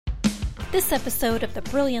This episode of the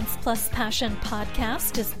Brilliance Plus Passion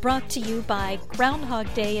podcast is brought to you by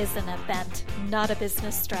Groundhog Day is an event, not a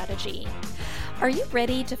business strategy. Are you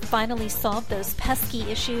ready to finally solve those pesky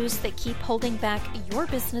issues that keep holding back your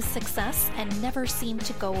business success and never seem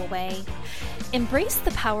to go away? Embrace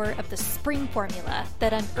the power of the spring formula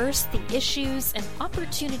that unearths the issues and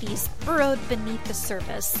opportunities burrowed beneath the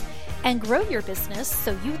surface, and grow your business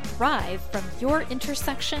so you thrive from your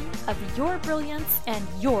intersection of your brilliance and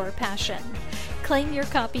your passion. Claim your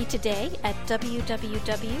copy today at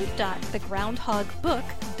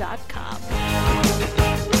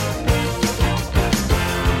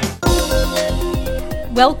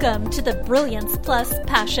www.thegroundhogbook.com. Welcome to the Brilliance Plus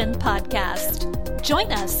Passion podcast.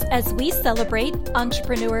 Join us as we celebrate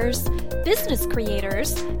entrepreneurs, business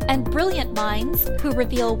creators, and brilliant minds who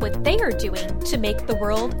reveal what they are doing to make the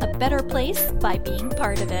world a better place by being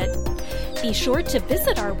part of it. Be sure to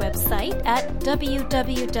visit our website at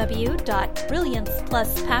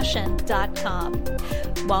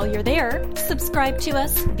www.brilliancepluspassion.com. While you're there, subscribe to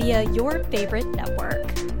us via your favorite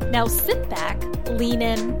network. Now sit back, lean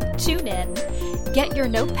in, tune in, get your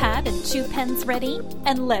notepad and 2 pens ready,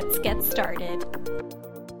 and let's get started.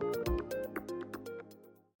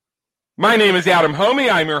 My name is Adam Homey.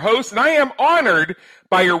 I'm your host, and I am honored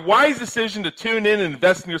by your wise decision to tune in and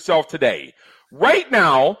invest in yourself today. Right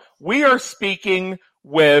now, we are speaking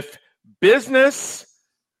with business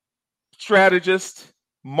strategist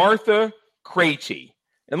Martha Krejci.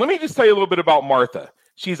 And let me just tell you a little bit about Martha.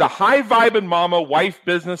 She's a high-vibin mama, wife,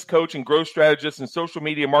 business coach, and growth strategist and social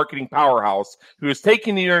media marketing powerhouse who is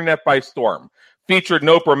taking the internet by storm. Featured in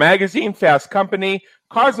Oprah Magazine, Fast Company,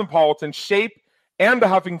 Cosmopolitan, Shape, and the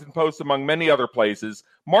Huffington Post, among many other places.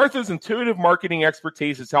 Martha's intuitive marketing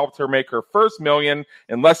expertise has helped her make her first million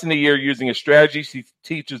in less than a year using a strategy she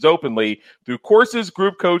teaches openly through courses,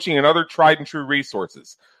 group coaching, and other tried-and-true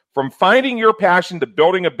resources. From finding your passion to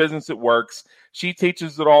building a business that works, she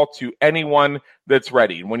teaches it all to anyone that's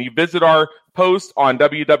ready. And when you visit our post on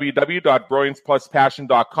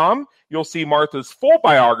www.brilliancepluspassion.com, you'll see Martha's full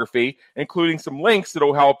biography, including some links that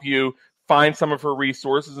will help you find some of her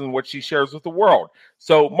resources and what she shares with the world.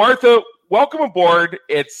 So, Martha, welcome aboard.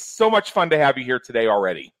 It's so much fun to have you here today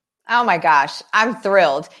already. Oh my gosh, I'm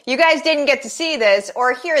thrilled. You guys didn't get to see this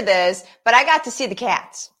or hear this, but I got to see the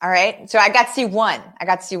cats, all right? So I got to see one. I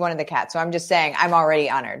got to see one of the cats. So I'm just saying I'm already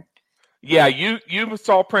honored. Yeah, you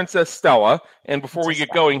saw Princess Stella. And before we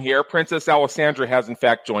get going here, Princess Alessandra has in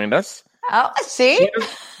fact joined us. Oh, see?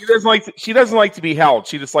 She doesn't like to be held.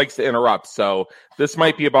 She just likes to interrupt. So this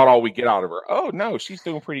might be about all we get out of her. Oh, no, she's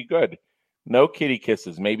doing pretty good. No kitty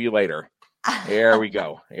kisses. Maybe later. There we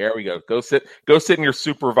go. There we go. Go sit in your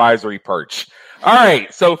supervisory perch. All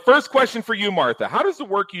right. So first question for you, Martha. How does the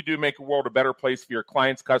work you do make the world a better place for your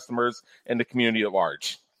clients, customers, and the community at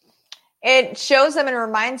large? It shows them and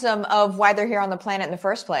reminds them of why they're here on the planet in the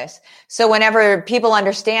first place. So whenever people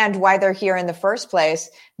understand why they're here in the first place,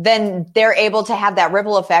 then they're able to have that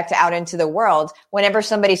ripple effect out into the world. Whenever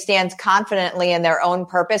somebody stands confidently in their own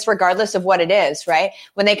purpose, regardless of what it is, right?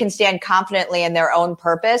 When they can stand confidently in their own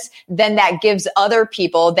purpose, then that gives other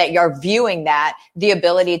people that you're viewing that the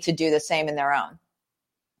ability to do the same in their own.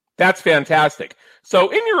 That's fantastic.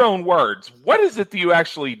 So in your own words, what is it that you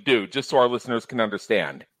actually do, just so our listeners can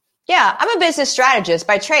understand? Yeah, I'm a business strategist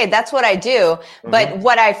by trade. That's what I do. But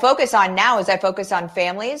what I focus on now is I focus on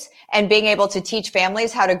families and being able to teach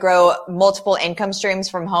families how to grow multiple income streams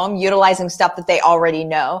from home, utilizing stuff that they already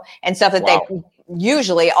know and stuff that they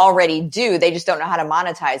usually already do. They just don't know how to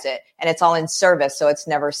monetize it. And it's all in service. So it's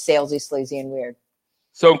never salesy, sleazy, and weird.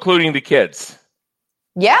 So including the kids.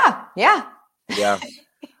 Yeah.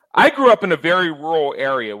 I grew up in a very rural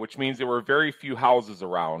area, which means there were very few houses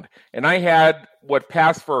around. And I had what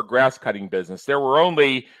passed for a grass cutting business. There were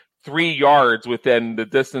only 3 yards within the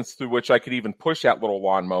distance through which I could even push that little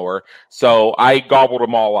lawnmower. So I gobbled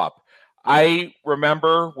them all up. I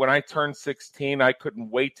remember when I turned 16, I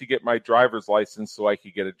couldn't wait to get my driver's license so I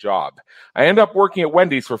could get a job. I ended up working at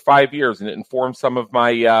Wendy's for 5 years, and it informed some of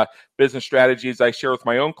my business strategies I share with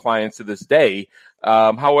my own clients to this day.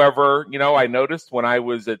 However, I noticed when I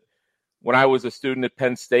was a student at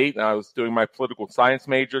Penn State and I was doing my political science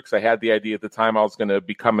major, because I had the idea at the time I was going to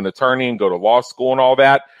become an attorney and go to law school and all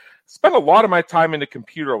that, spent a lot of my time in the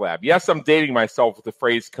computer lab. Yes, I'm dating myself with the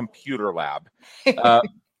phrase computer lab.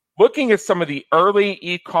 Looking at some of the early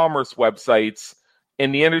e-commerce websites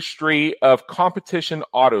in the industry of competition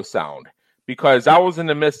auto sound, because I was in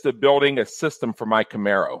the midst of building a system for my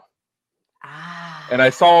Camaro. And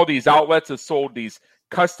I saw these outlets that sold these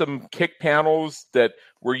custom kick panels that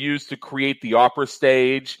were used to create the opera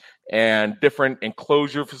stage and different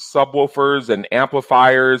enclosure for subwoofers and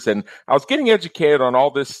amplifiers. And I was getting educated on all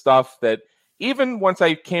this stuff that even once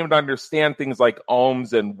I came to understand things like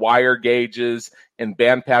ohms and wire gauges and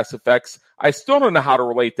bandpass effects, I still don't know how to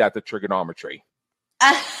relate that to trigonometry.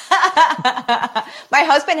 My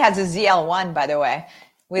husband has a ZL1, by the way.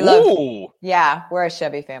 We love, yeah, we're a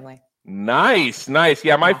Chevy family. Nice.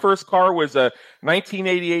 Yeah, my first car was a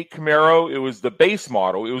 1988 Camaro. It was the base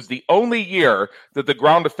model. It was the only year that the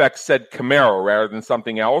ground effects said Camaro rather than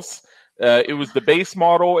something else. It was the base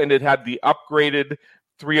model, and it had the upgraded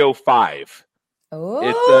 305. Oh,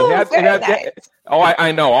 nice.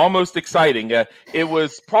 I know, almost exciting. It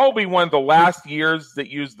was probably one of the last years that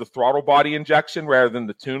used the throttle body injection rather than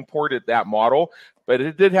the tune port at that model, but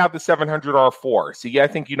it did have the 700R4. See, I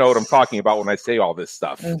think you know what I'm talking about when I say all this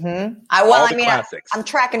stuff. Mm-hmm. I'm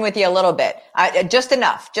tracking with you a little bit, just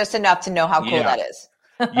enough to know how cool that is.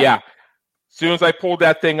 Yeah. As soon as I pulled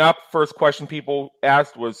that thing up, first question people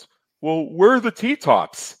asked was, well, where are the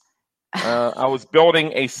T-tops? I was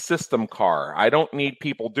building a system car. I don't need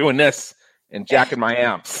people doing this and jacking my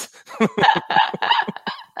amps.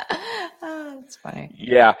 That's funny.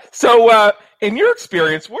 Yeah. So in your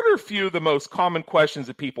experience, what are a few of the most common questions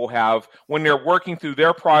that people have when they're working through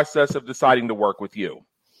their process of deciding to work with you?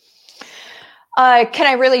 Can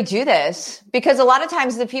I really do this? Because a lot of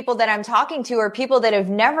times the people that I'm talking to are people that have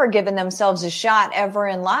never given themselves a shot ever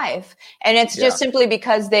in life. And it's just simply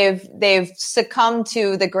because they've succumbed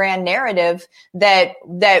to the grand narrative that,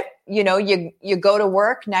 you know, you go to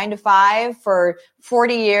work 9 to 5 for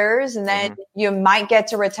 40 years and then you might get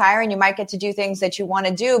to retire and you might get to do things that you want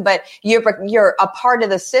to do, but you're a part of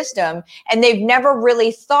the system, and they've never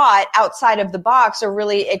really thought outside of the box or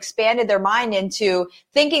really expanded their mind into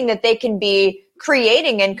thinking that they can be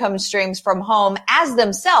creating income streams from home as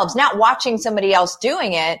themselves, not watching somebody else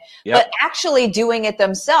doing it, but actually doing it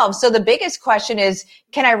themselves. So the biggest question is,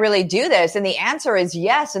 can I really do this? And the answer is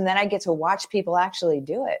yes. And then I get to watch people actually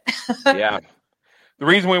do it. Yeah. The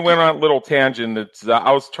reason we went on a little tangent is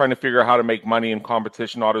I was trying to figure out how to make money in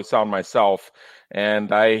competition auto sound myself.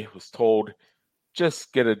 And I was told,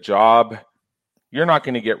 just get a job. You're not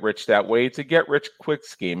going to get rich that way. It's a get rich quick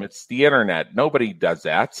scheme. It's the internet. Nobody does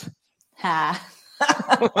that.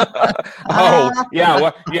 Oh, yeah.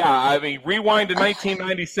 Well, yeah. I mean, rewind to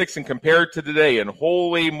 1996 and compare it to today, and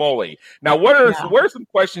holy moly. Now, what are some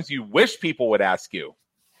questions you wish people would ask you?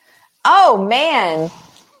 Oh, man.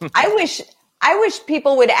 I wish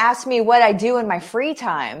people would ask me what I do in my free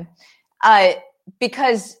time,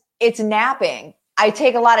 because it's napping. I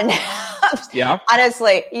take a lot of naps. Yeah.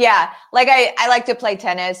 Honestly. Yeah. Like I like to play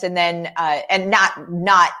tennis and then, and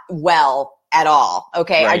not well at all.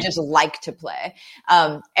 Okay. Right. I just like to play,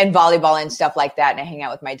 and volleyball and stuff like that. And I hang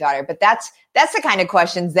out with my daughter, but that's the kind of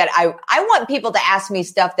questions that I want people to ask me,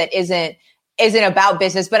 stuff that isn't about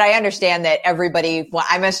business, but I understand that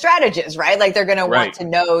I'm a strategist, right? Like they're going to want to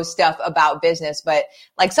know stuff about business, but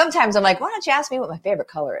like sometimes I'm like, why don't you ask me what my favorite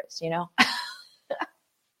color is, you know?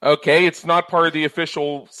 Okay, it's not part of the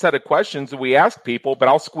official set of questions that we ask people, but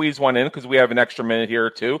I'll squeeze one in because we have an extra minute here or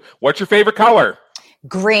two. What's your favorite color?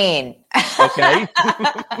 Green. Okay.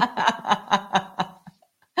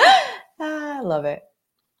 I love it.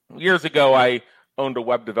 Years ago, I owned a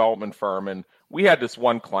web development firm, and we had this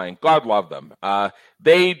one client. God love them.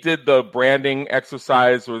 They did the branding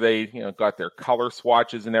exercise where they, got their color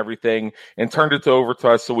swatches and everything and turned it over to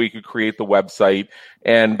us so we could create the website.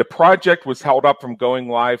 And the project was held up from going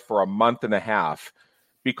live for a month and a half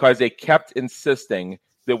because they kept insisting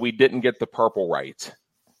that we didn't get the purple right.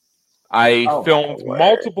 I filmed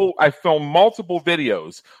multiple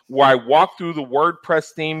videos where I walked through the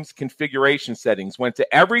WordPress theme's configuration settings, went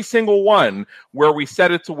to every single one where we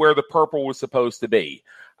set it to where the purple was supposed to be.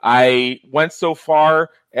 I went so far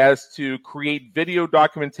as to create video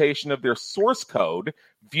documentation of their source code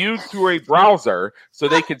viewed through a browser so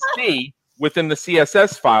they could see within the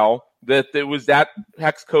CSS file that it was that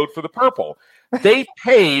hex code for the purple. They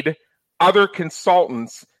paid other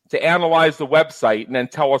consultants to analyze the website and then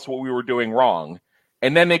tell us what we were doing wrong.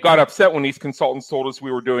 And then they got upset when these consultants told us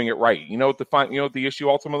we were doing it right. You know what the issue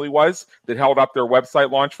ultimately was that held up their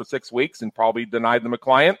website launch for 6 weeks and probably denied them a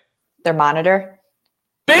client? Their monitor.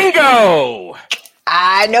 Bingo!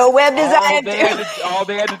 I know web design. All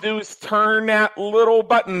they had to do is turn that little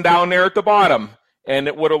button down there at the bottom, and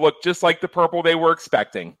it would have looked just like the purple they were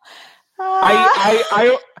expecting.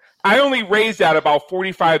 I only raised that about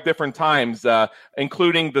 45 different times,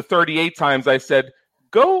 including the 38 times I said,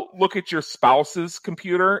 go look at your spouse's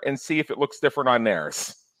computer and see if it looks different on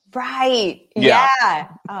theirs. Right. Yeah.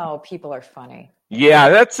 Oh, people are funny. Yeah,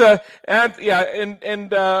 that's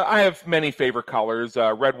and I have many favorite colors: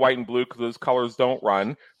 red, white, and blue, because those colors don't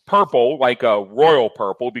run. Purple, like a royal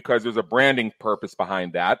purple, because there's a branding purpose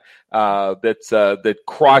behind that. That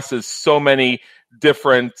crosses so many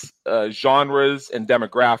different genres and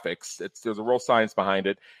demographics. There's a real science behind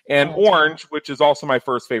it. And orange, which is also my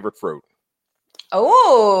first favorite fruit.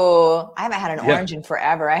 Oh, I haven't had an orange in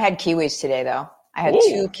forever. I had kiwis today, though. I had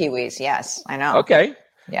 2 kiwis. Yes, I know. Okay.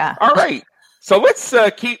 Yeah. All right. So let's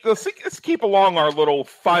keep along our little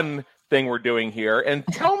fun thing we're doing here, and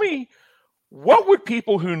tell me, what would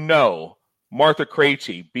people who know Martha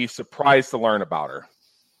Krejci be surprised to learn about her?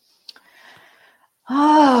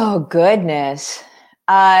 Oh, goodness.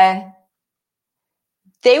 They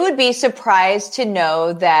would be surprised to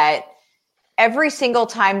know that every single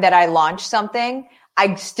time that I launch something,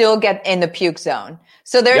 I still get in the puke zone.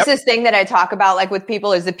 So there's this thing that I talk about, like with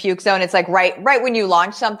people, is the puke zone. It's like right when you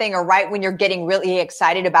launch something, or right when you're getting really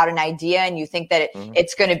excited about an idea and you think that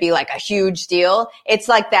it's going to be like a huge deal. It's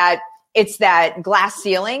like that. It's that glass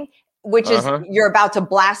ceiling, which is you're about to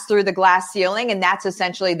blast through the glass ceiling. And that's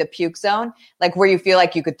essentially the puke zone, like where you feel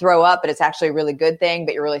like you could throw up, but it's actually a really good thing,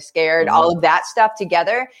 but you're really scared. All of that stuff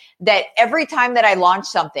together, that every time that I launch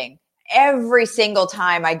something, every single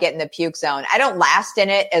time I get in the puke zone, I don't last in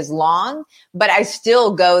it as long, but I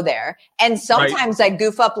still go there. And sometimes I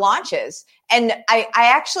goof up launches. And I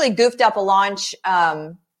actually goofed up a launch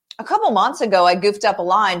a couple months ago. I goofed up a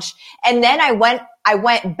launch, and then I went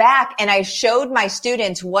back and I showed my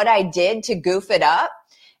students what I did to goof it up.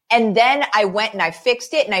 And then I went and I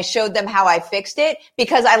fixed it, and I showed them how I fixed it,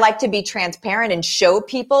 because I like to be transparent and show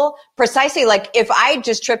people precisely, like, if I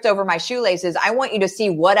just tripped over my shoelaces, I want you to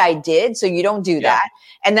see what I did so you don't do that.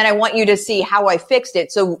 And then I want you to see how I fixed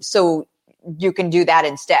it so you can do that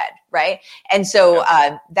instead, right? And so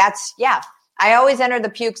I always enter the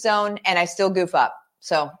puke zone, and I still goof up.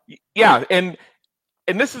 So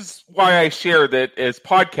and this is why I share that as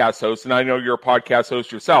podcast hosts, and I know you're a podcast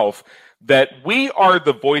host yourself, that we are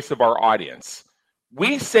the voice of our audience.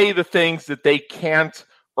 We say the things that they can't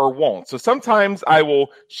or won't. So sometimes I will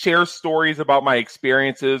share stories about my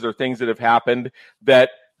experiences or things that have happened that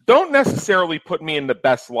don't necessarily put me in the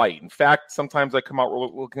best light. In fact, sometimes I come out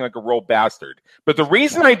looking like a real bastard. But the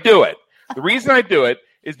reason I do it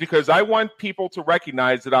is because I want people to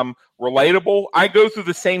recognize that I'm relatable. I go through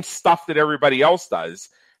the same stuff that everybody else does.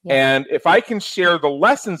 Yeah. And if I can share the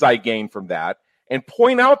lessons I gain from that and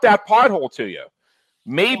point out that pothole to you,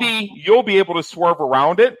 maybe you'll be able to swerve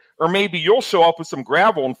around it, or maybe you'll show up with some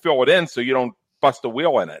gravel and fill it in so you don't bust a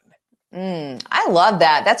wheel in it. I love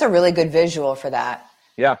that. That's a really good visual for that.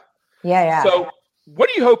 Yeah. Yeah. So what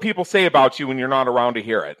do you hope people say about you when you're not around to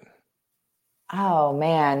hear it? Oh,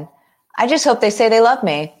 man. I just hope they say they love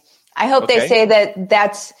me. I hope they say that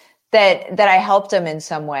I helped them in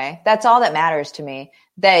some way. That's all that matters to me.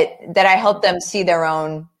 That I help them see their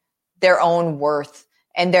own worth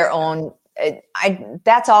and their own.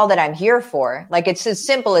 That's all that I'm here for. Like, it's as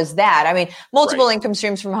simple as that. I mean, multiple income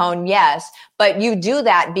streams from home, yes, but you do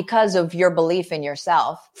that because of your belief in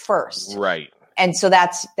yourself first, right? And so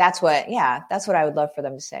that's what I would love for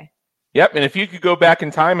them to say. Yep. And if you could go back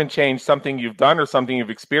in time and change something you've done or something you've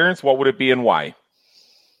experienced, what would it be and why?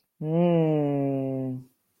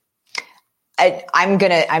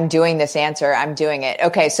 I'm doing this answer. I'm doing it.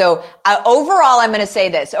 Okay. So overall, I'm going to say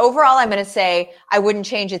this. Overall, I'm going to say I wouldn't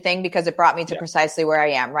change a thing because it brought me to precisely where I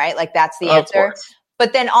am, right? Like, that's the answer.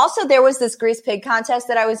 But then also there was this grease pig contest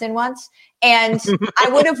that I was in once, and I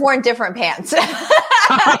would have worn different pants.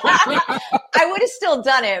 I would have still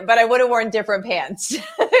done it, but I would have worn different pants.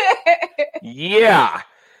 Yeah.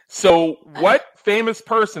 So what famous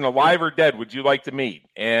person, alive or dead, would you like to meet?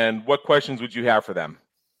 And what questions would you have for them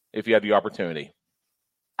if you had the opportunity?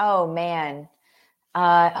 Oh, man.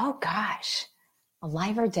 Oh, gosh.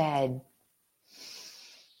 Alive or dead?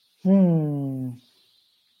 This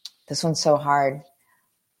one's so hard.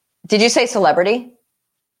 Did you say celebrity?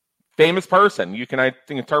 Famous person. You can, I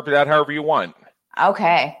think, interpret that however you want.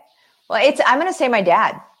 Okay. Well, I'm going to say my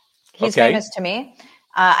dad. He's famous to me.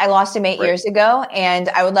 I lost him 8 years ago, and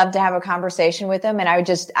I would love to have a conversation with him. And I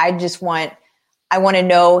want to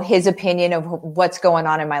know his opinion of what's going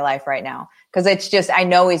on in my life right now. Because it's just, I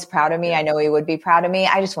know he's proud of me. I know he would be proud of me.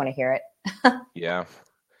 I just want to hear it. Yeah.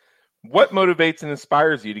 What motivates and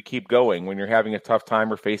inspires you to keep going when you're having a tough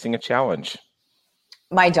time or facing a challenge?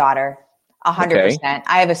 My daughter, 100%.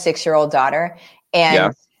 I have a 6-year-old daughter,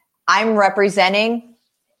 and I'm representing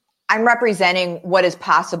what is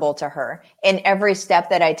possible to her in every step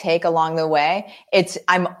that I take along the way.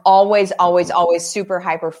 I'm always super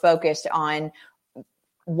hyper focused on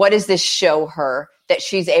what does this show her that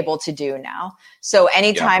she's able to do now. So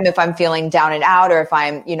anytime if I'm feeling down and out, or if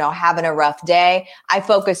I'm, having a rough day, I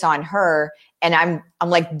focus on her, and I'm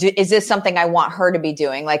like, is this something I want her to be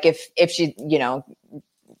doing? Like if she,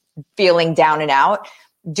 feeling down and out,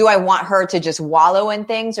 do I want her to just wallow in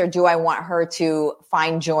things, or do I want her to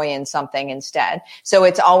find joy in something instead? So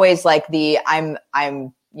it's always like I'm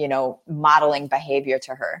modeling behavior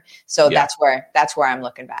to her. So that's where I'm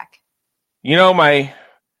looking back.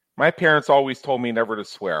 My parents always told me never to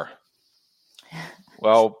swear.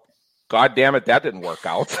 Well, God damn it, that didn't work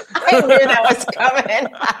out. I knew that was coming.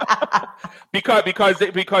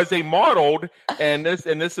 because they modeled, and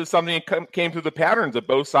this is something that came through the patterns of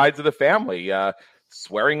both sides of the family,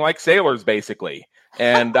 swearing like sailors, basically.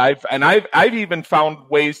 And I've even found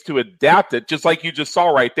ways to adapt it, just like you just saw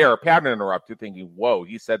right there, a pattern interrupt. You're thinking, whoa,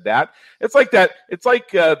 he said that. It's like that. It's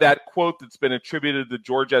like that quote that's been attributed to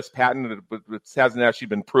George S. Patton, but it hasn't actually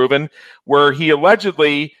been proven, where he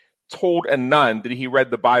allegedly told a nun that he read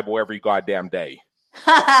the Bible every goddamn day.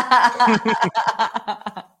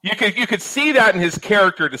 You could see that in his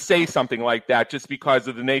character to say something like that, just because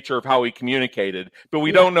of the nature of how he communicated. But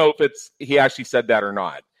we don't know if he actually said that or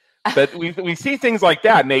not. But we see things like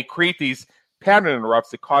that, and they create these pattern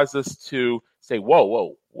interrupts that cause us to say,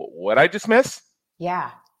 whoa, what I just miss?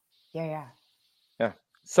 Yeah.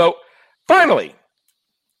 So finally,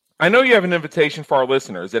 I know you have an invitation for our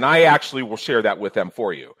listeners, and I actually will share that with them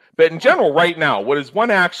for you. But in general, right now, what is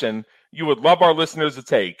one action you would love our listeners to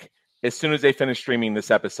take as soon as they finish streaming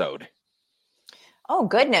this episode? Oh,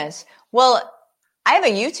 goodness. Well, I have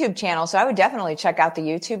a YouTube channel, so I would definitely check out the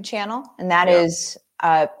YouTube channel. And that is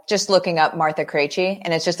just looking up Martha Krejci,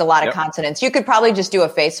 and it's just a lot of consonants. You could probably just do a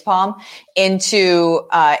facepalm into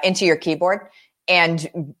your keyboard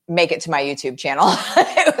and make it to my YouTube channel.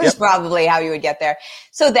 It was probably how you would get there.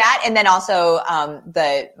 So that, and then also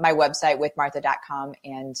my website withmartha.com,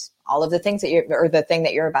 and all of the things the thing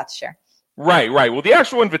that you're about to share. Right. Well, the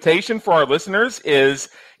actual invitation for our listeners is,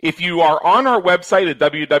 if you are on our website at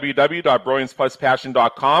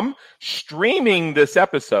www.brilliancepluspassion.com streaming this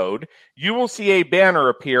episode, you will see a banner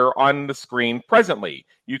appear on the screen presently.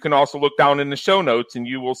 You can also look down in the show notes, and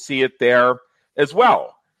you will see it there as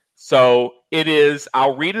well. So it is,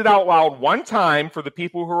 I'll read it out loud one time for the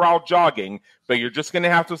people who are out jogging, but you're just going to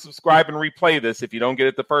have to subscribe and replay this if you don't get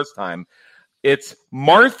it the first time. It's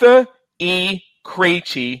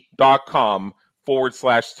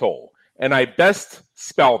MarthaEKrejci.com/toll. And I best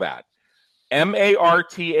spell that.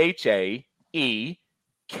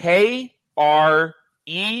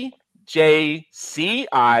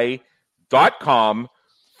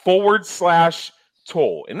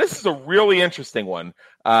 And this is a really interesting one.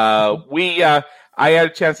 I had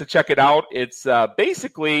a chance to check it out. It's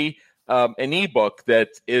basically an ebook that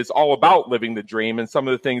is all about living the dream and some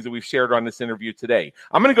of the things that we've shared on this interview today.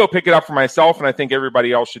 I'm going to go pick it up for myself, and I think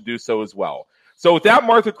everybody else should do so as well. So with that,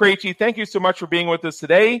 Martha Krejci, thank you so much for being with us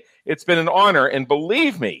today. It's been an honor, and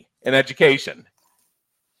believe me, an education.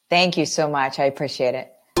 Thank you so much. I appreciate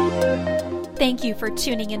it. Thank you for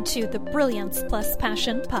tuning into the Brilliance Plus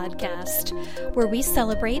Passion podcast, where we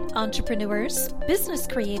celebrate entrepreneurs, business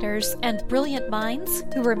creators, and brilliant minds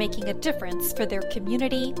who are making a difference for their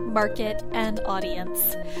community, market, and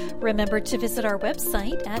audience. Remember to visit our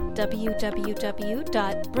website at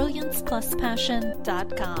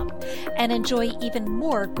www.brilliancepluspassion.com and enjoy even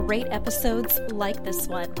more great episodes like this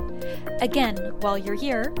one. Again, while you're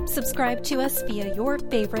here, subscribe to us via your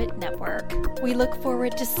favorite network. We look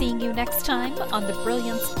forward to seeing you next time on the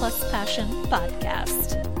Brilliance Plus Passion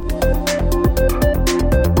podcast.